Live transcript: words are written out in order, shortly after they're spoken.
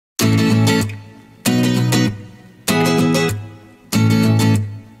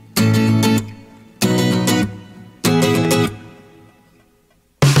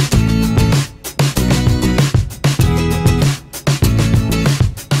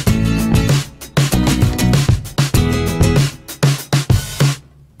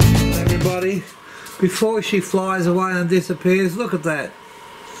before she flies away and disappears. Look at that.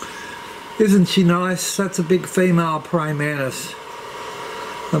 Isn't she nice? That's a big female praying mantis.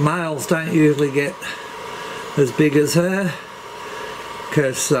 The males don't usually get as big as her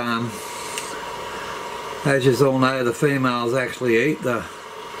because as you all know, the females actually eat the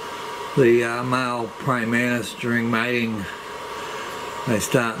male praying mantis during mating. They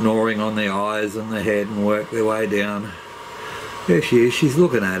start gnawing on their eyes and their head and work their way down. There she is, she's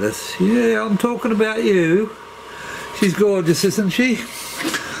looking at us. Yeah, I'm talking about you. She's gorgeous, isn't she?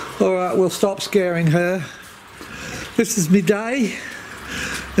 Alright, we'll stop scaring her. This is me day.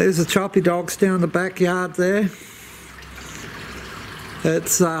 There's the choppy dogs down the backyard there.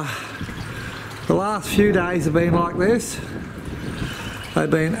 It's the last few days have been like this. They've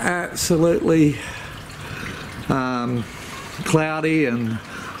been absolutely cloudy, and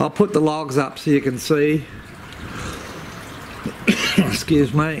I'll put the logs up so you can see.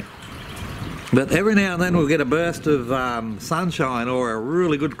 Excuse me. But every now and then we'll get a burst of sunshine or a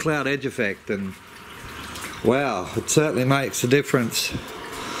really good cloud edge effect, and wow, it certainly makes a difference.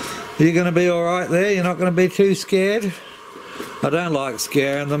 You're going to be alright there? You're not going to be too scared? I don't like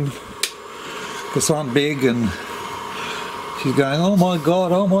scaring them because I'm big and she's going, oh my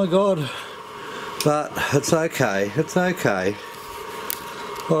god, oh my god. But it's okay, it's okay.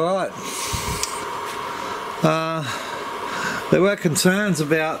 Alright. There were concerns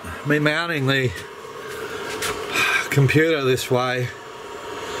about me mounting the computer this way,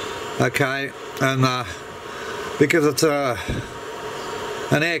 okay, and because it's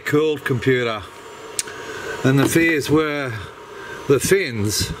an air-cooled computer, and the fears were the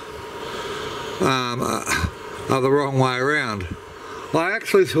fins are the wrong way around. I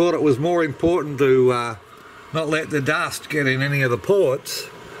actually thought it was more important to not let the dust get in any of the ports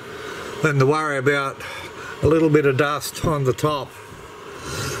than to worry about a little bit of dust on the top.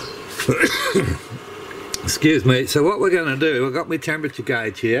 Excuse me. So what we're going to do, I've got my temperature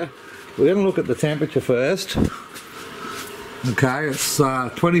gauge here. We're going to look at the temperature first. Okay, it's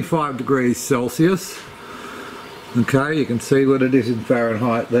 25 degrees Celsius. Okay, you can see what it is in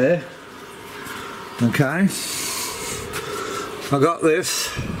Fahrenheit there. Okay, I got this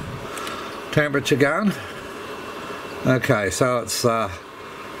temperature gun. Okay, so it's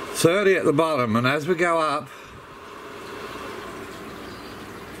 30 at the bottom, and as we go up,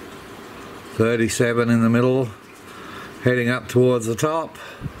 37 in the middle, heading up towards the top.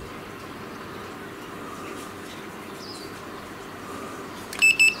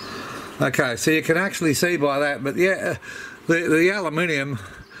 Okay, so you can actually see by that, but yeah, the aluminium,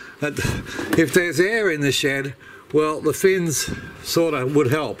 if there's air in the shed, well, the fins sort of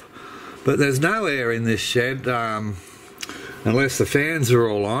would help, but there's no air in this shed unless the fans are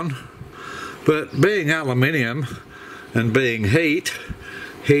all on. But being aluminium and being heat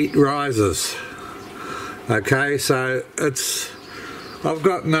rises. Okay, so I've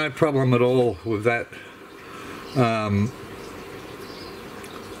got no problem at all with that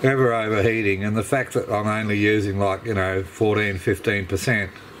ever overheating, and the fact that I'm only using, like, you know,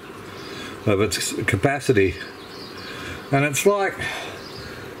 14–15% of its capacity. And it's like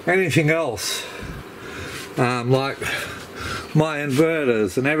anything else, like my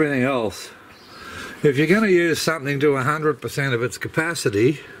inverters and everything else. If you're going to use something to 100% of its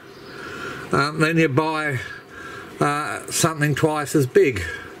capacity, then you buy something twice as big.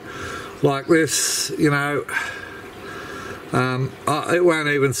 Like this, you know, it won't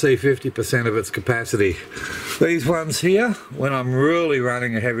even see 50% of its capacity. These ones here, when I'm really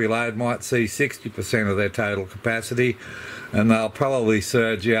running a heavy load, might see 60% of their total capacity, and they'll probably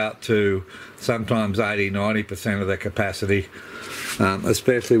surge out to sometimes 80–90% of their capacity,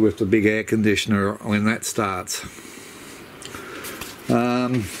 especially with the big air conditioner when that starts.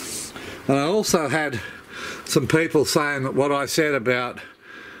 And I also had some people saying that what I said about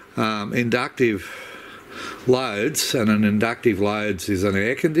inductive loads, and an inductive loads is an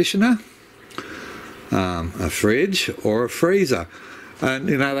air conditioner, a fridge or a freezer, and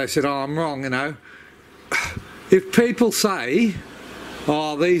you know, they said, oh, I'm wrong. You know, if people say,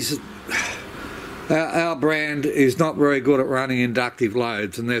 oh, our brand is not very good at running inductive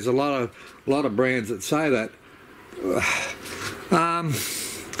loads, and there's a lot of brands that say that,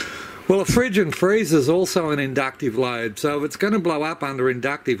 well, a fridge and freezer is also an inductive load, so if it's going to blow up under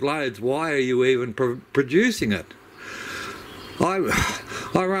inductive loads, why are you even producing it? I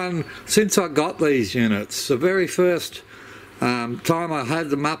run, since I got these units, the very first time I had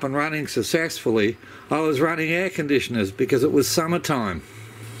them up and running successfully, I was running air conditioners because it was summertime.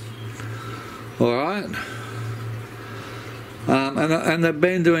 Alright? And they've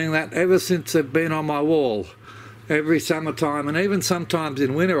been doing that ever since they've been on my wall. Every summertime, and even sometimes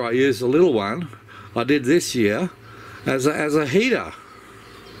in winter I use a little one, I did this year as a heater,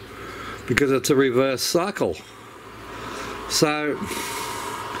 because it's a reverse cycle. So,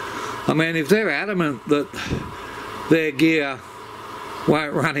 I mean, if they're adamant that their gear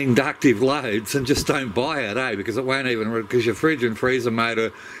won't run inductive loads, and just don't buy it, eh? Because it won't even, because your fridge and freezer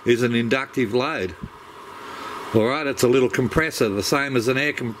motor is an inductive load. Alright, it's a little compressor, the same as an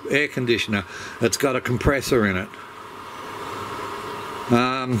air conditioner. It's got a compressor in it.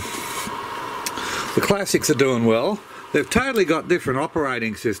 The classics are doing well. They've totally got different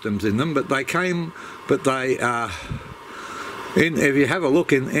operating systems in them, but if you have a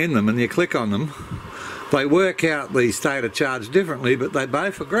look in them and you click on them, they work out the state of charge differently, but they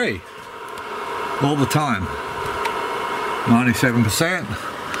both agree all the time. 97%,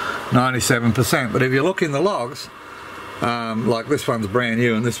 97%. But if you look in the logs, like this one's brand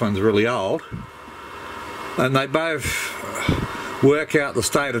new and this one's really old, and they both work out the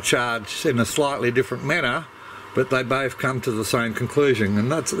state of charge in a slightly different manner, but they both come to the same conclusion,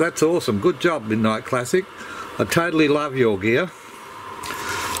 and that's awesome. Good job, Midnight Classic. I totally love your gear.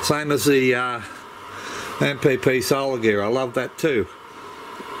 Same as the MPP solar gear, I love that too.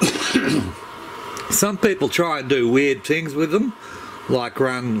 Some people try and do weird things with them, like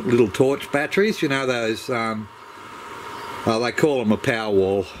run little torch batteries, you know, those, they call them a power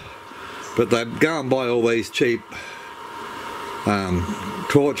wall, but they go and buy all these cheap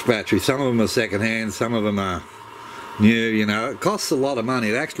torch batteries. Some of them are second hand, some of them are new, you know. It costs a lot of money.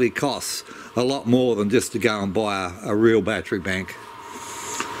 It actually costs a lot more than just to go and buy a real battery bank.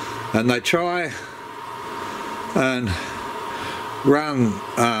 And they try and run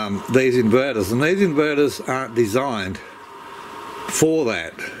these inverters, and these inverters aren't designed for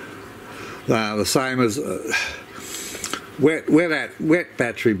that. The same as wet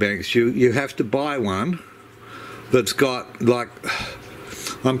battery banks. You have to buy one that's got, like,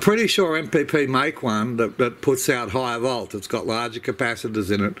 I'm pretty sure MPP make one that puts out higher volt. It's got larger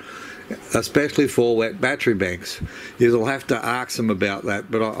capacitors in it, especially for wet battery banks. You'll have to ask them about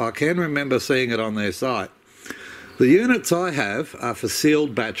that, but I can remember seeing it on their site. The units I have are for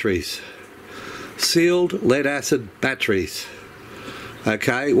sealed batteries, sealed lead acid batteries.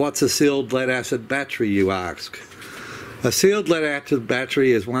 Okay, what's a sealed lead acid battery, you ask? A sealed lead acid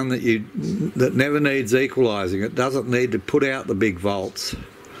battery is one that never needs equalising. It doesn't need to put out the big volts.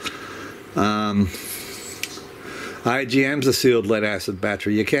 AGM's a sealed lead acid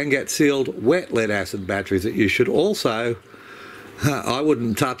battery. You can get sealed wet lead acid batteries that you should also, I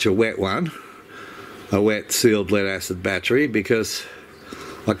wouldn't touch a wet one, a wet sealed lead acid battery, because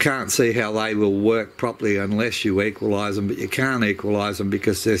I can't see how they will work properly unless you equalise them, but you can't equalise them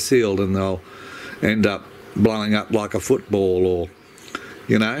because they're sealed and they'll end up blowing up like a football, or,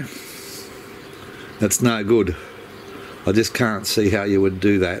 you know, it's no good. I just can't see how you would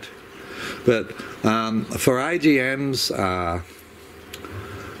do that. But for AGMs,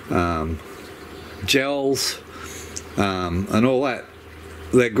 gels, and all that,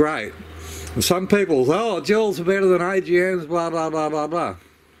 they're great. And some people say, oh, gels are better than AGMs, blah, blah, blah, blah, blah.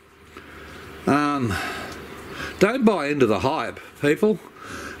 Don't buy into the hype, people.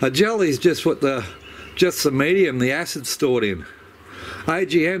 A gel is just the medium the acid's stored in.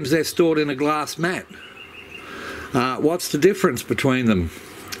 AGMs, they're stored in a glass mat. What's the difference between them?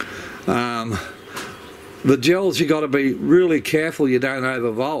 The gels, you got to be really careful you don't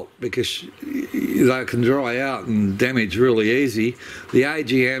overvolt, because they can dry out and damage really easy. The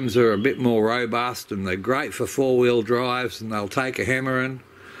AGMs are a bit more robust and they're great for four-wheel drives, and they'll take a hammering.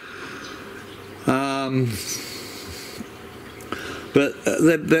 But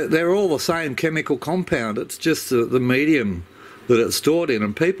they're all the same chemical compound. It's just the medium that it's stored in,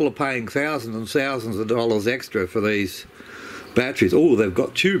 and people are paying thousands and thousands of dollars extra for these batteries. Oh, they've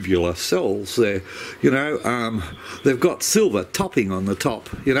got tubular cells there, you know. They've got silver topping on the top,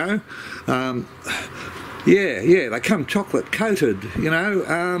 you know. Yeah, they come chocolate coated, you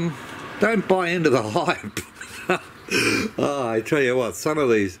know. Don't buy into the hype. Oh, I tell you what, some of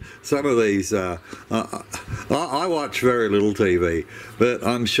these I watch very little TV, but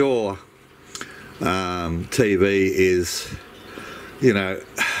I'm sure TV is, you know,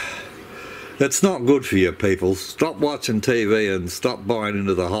 it's not good for you, people. Stop watching TV and stop buying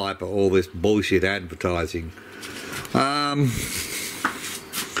into the hype of all this bullshit advertising.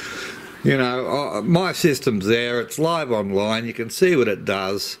 You know, my system's there, it's live online, you can see what it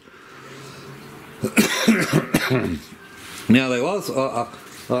does. Now, there was, I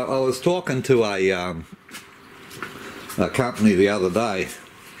was talking to a company the other day,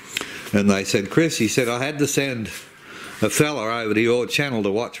 and they said, Chris, he said, I had to send a fella over to your channel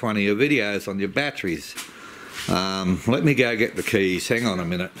to watch one of your videos on your batteries. Let me go get the keys, hang on a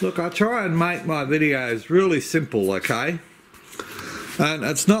minute. Look, I try and make my videos really simple, okay? And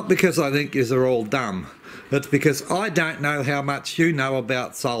it's not because I think yous are all dumb. It's because I don't know how much you know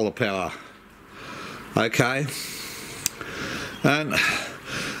about solar power. Okay? And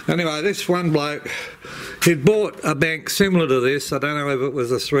anyway, this one bloke, he'd bought a bank similar to this. I don't know if it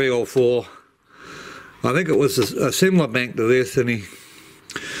was a 3 or 4. I think it was a similar bank to this, and he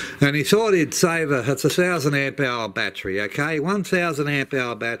thought he'd save it's a 1000 amp hour battery, okay? 1000 amp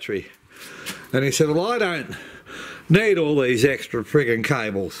hour battery. And he said, well, I don't need all these extra friggin'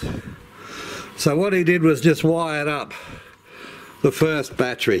 cables. So what he did was just wired up the first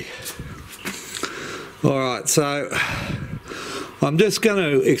battery. Alright, so I'm just going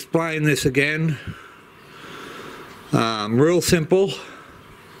to explain this again. Real simple.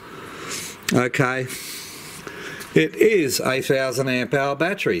 Okay. It is a 1000 amp hour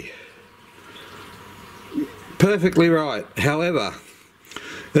battery. Perfectly right. However,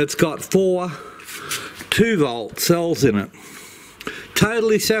 it's got 4 2-volt cells in it.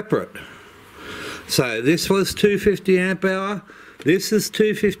 Totally separate. So this was 250 amp hour, this is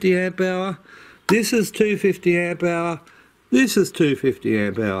 250 amp hour, this is 250 amp hour, this is 250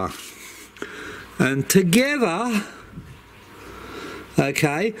 amp hour. And together,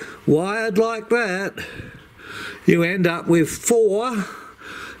 okay, wired like that, you end up with 4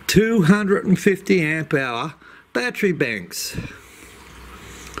 250 amp hour battery banks.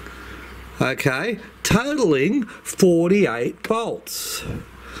 Okay, totaling 48 volts.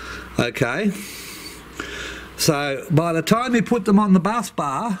 Okay, so by the time you put them on the bus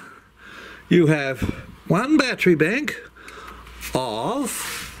bar, you have one battery bank of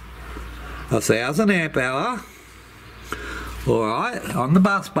 1000 amp hour, alright, on the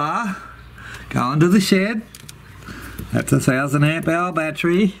bus bar, going to the shed, that's a 1000 amp hour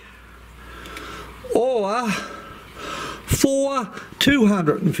battery, or 4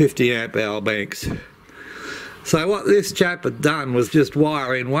 250 amp hour banks. So what this chap had done was just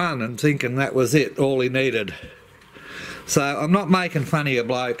wire in one and thinking that was it, all he needed. So I'm not making fun of you,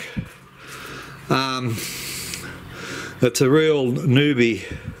 bloke. It's a real newbie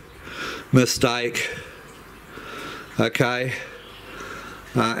mistake. Okay.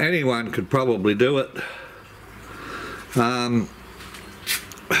 Anyone could probably do it.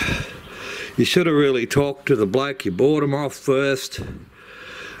 You should have really talked to the bloke you bought them off first,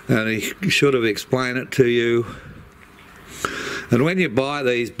 and he should have explained it to you. And when you buy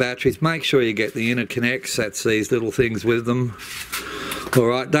these batteries, make sure you get the interconnects, that's these little things with them.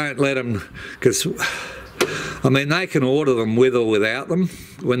 Alright, don't let them, because I mean they can order them with or without them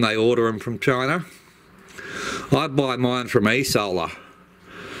when they order them from China. I buy mine from eSolar,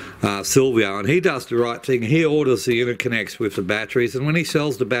 Silvio, and he does the right thing. He orders the interconnects with the batteries, and when he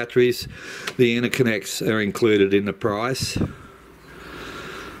sells the batteries, the interconnects are included in the price.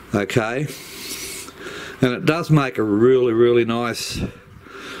 Okay, and it does make a really, really nice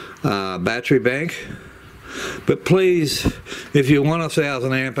battery bank. But please, if you want a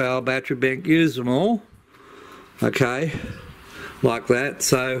 1000 amp hour battery bank, use them all. Okay, like that.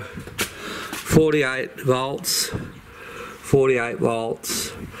 So 48 volts, 48 volts,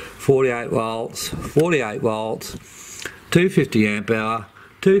 48 volts, 48 volts, 250 amp hour,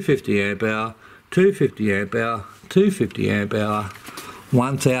 250 amp hour, 250 amp hour, 250 amp hour,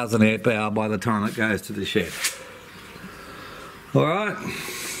 1000 amp hour by the time it goes to the shed. Alright,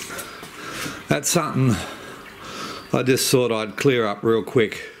 that's something I just thought I'd clear up real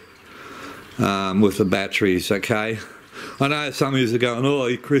quick with the batteries, okay? I know some of you are going,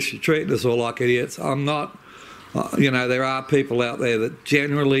 oh Chris, you're treating us all like idiots. I'm not. You know, there are people out there that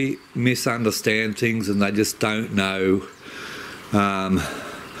generally misunderstand things and they just don't know. And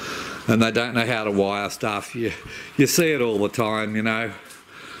they don't know how to wire stuff. You see it all the time, you know.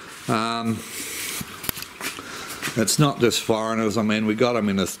 It's not just foreigners. I mean, we got them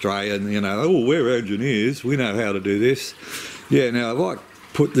in Australia, and, you know, oh, we're engineers, we know how to do this. Yeah, now if I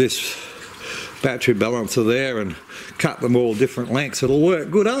put this battery balancer there and cut them all different lengths, it'll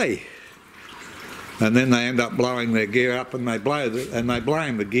work good, eh? And then they end up blowing their gear up, and they blame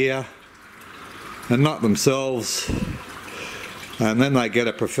the gear and not themselves. And then they get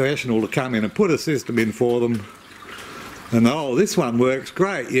a professional to come in and put a system in for them, and oh, this one works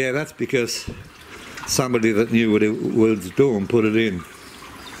great. Yeah, that's because somebody that knew what it was doing put it in.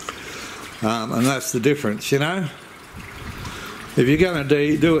 And that's the difference, you know. If you're going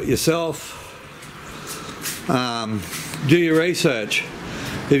to do it yourself, do your research.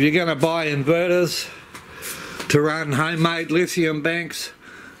 If you're going to buy inverters to run homemade lithium banks,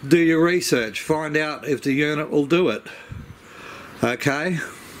 do your research. Find out if the unit will do it. Okay?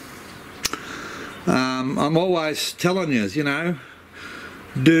 I'm always telling you know,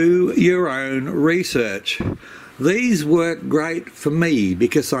 do your own research. These work great for me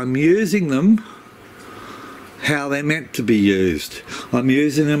because I'm using them how they're meant to be used. I'm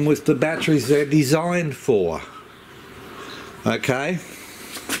using them with the batteries they're designed for. Okay?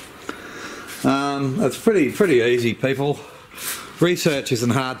 It's pretty easy, people. Research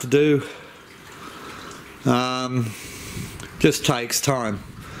isn't hard to do. Just takes time.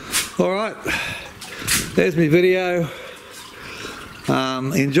 Alright, there's my video.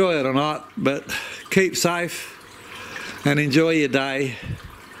 Enjoy it or not, but keep safe and enjoy your day,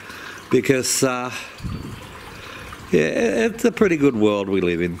 because yeah, it's a pretty good world we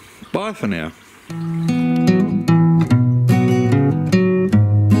live in. Bye for now.